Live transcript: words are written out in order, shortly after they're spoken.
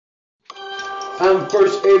I'm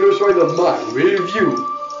first aiders for the mind review.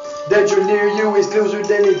 Danger near you is closer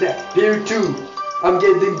than it appear to. I'm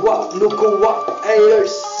getting guap, no co-op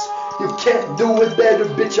haters. You can't do it better,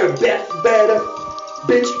 bitch, I bet better.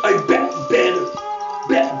 Bitch, I bet better.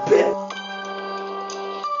 Bet better.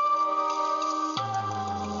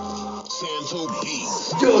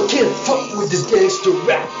 Yo, I can't fuck with this gangster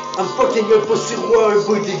rap. I'm fucking your pussy word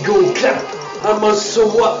with the gold clap. I'm also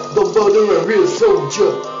what? Don't bother a real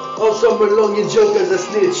soldier. All summer long in jail cause I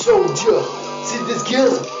snitch soldier. See this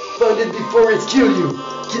gun? Find it before it kill you.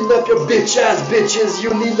 Kidnap your bitch ass bitches.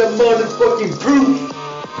 You need a motherfucking proof.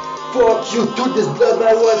 Fuck you to this blood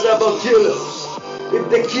I was about killers.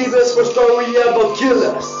 If they keep us for story about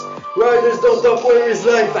killers. Riders don't talk where is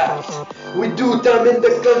life at. We do time in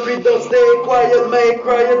the country, don't stay quiet, make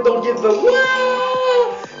quiet, don't give a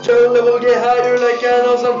wow. Jail level get higher like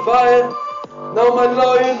candles on fire. Now my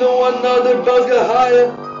lawyer know another boss got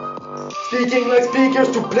higher. Speaking like speakers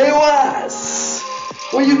to play wise.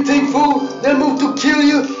 When you think fool, they move to kill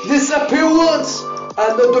you, disappear once.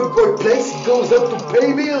 Another workplace goes up to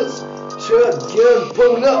pay bills. Shotgun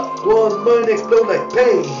pull up, one mind explode like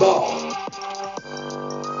paintball.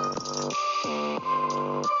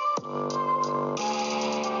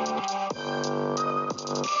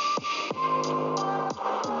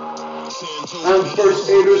 I'm first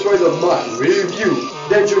aiders for the mind review.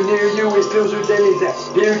 Danger near you is closer than it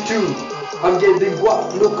appear to. I'm getting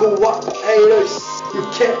guap, no co-op haters. You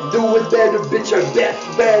can't do it better, bitch, I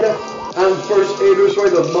bet better. I'm first aiders for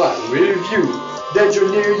the mind review. Danger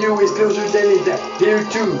near you is closer than it appear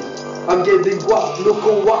to. I'm getting guap, no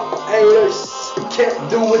co-op haters. You can't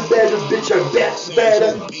do it better, bitch, I bet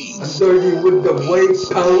better. I'm dirty with the weight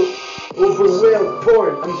pump. Overwhelmed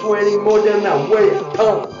porn, I'm sweating more than I weigh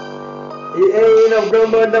pump. It ain't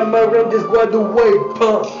around, but I'm around this squad to weight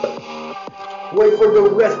pump. Wait for the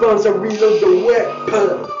response, I reload the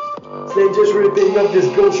weapon. Slyngeez ripping up this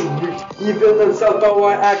grocery. Even on South How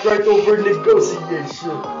I act right over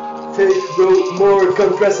negotiation. Take road, more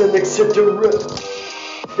contrast and etc.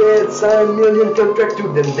 Dead sign million contract to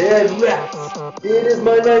the dead rats. It is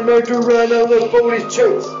my nightmare to run on the police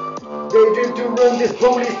chase. They dream to run this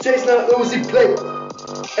police chase, not Uzi play.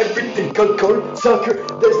 Everything concord, sucker,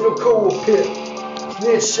 there's no co-op here.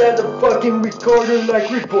 Snitch at the fucking recorder like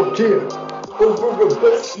reporter. Over a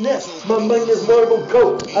bus nest, my mind is marble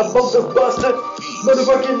coat. Above the buster,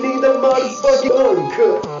 motherfucking need a motherfucking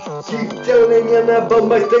uncut. Keep telling and about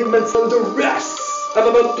my statements on the rest. I'm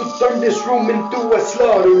about to turn this room into a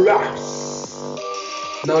slaughterhouse.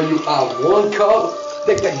 Now you have one call,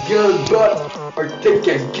 take a gun butt, or take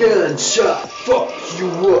a gunshot. Fuck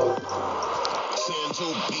you up.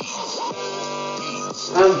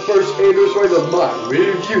 I'm first aiders for the mind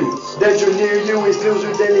review. Danger near you is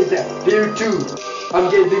closer than it appear to. I'm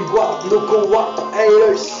getting guap, no co-op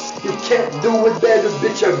haters. You can't do it better,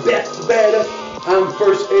 bitch, I bet better. I'm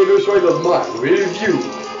first aiders for the mind review.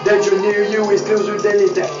 Danger near you is closer than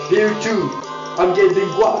it appear to. I'm getting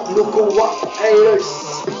guap, no co-op haters.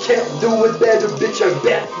 You can't do it better, bitch, I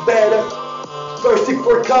bet better. Thirsty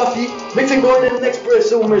for coffee, mixing more than an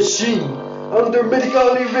espresso machine. Under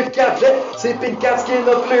medical lyric caplet, sipping calfskin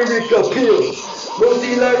of lyric appeal.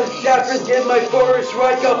 Multi-layered capers get my forest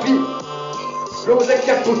right copy. Rose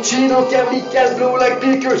cappuccino, kamikaze blow like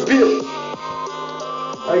Pickers pill.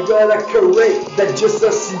 I got a carrot that just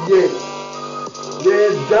associate.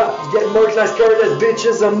 Red dot, get marked like scarlet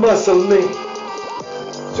bitches, I'm muscling.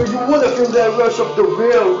 So you wanna feel that rush of the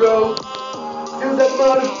railroad? Feel that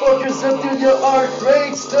motherfuckers until your heart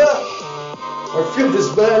rate stuff. Or feel this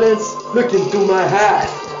balance, look into my eyes.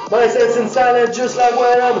 My sense in silence just like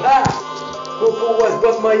when I'm high. Popo was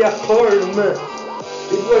bought my apartment.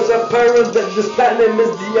 It was apparent that this platinum is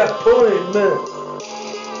the appointment.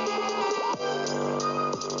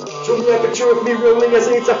 Show me a picture of me rolling, I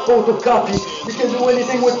say it's a photocopy. You can do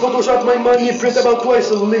anything with Photoshop, my money print about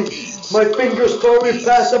twice a week. My finger story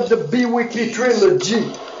pass up the B-Weekly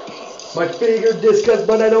trilogy. My finger discuss,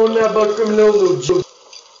 but I don't know about criminology.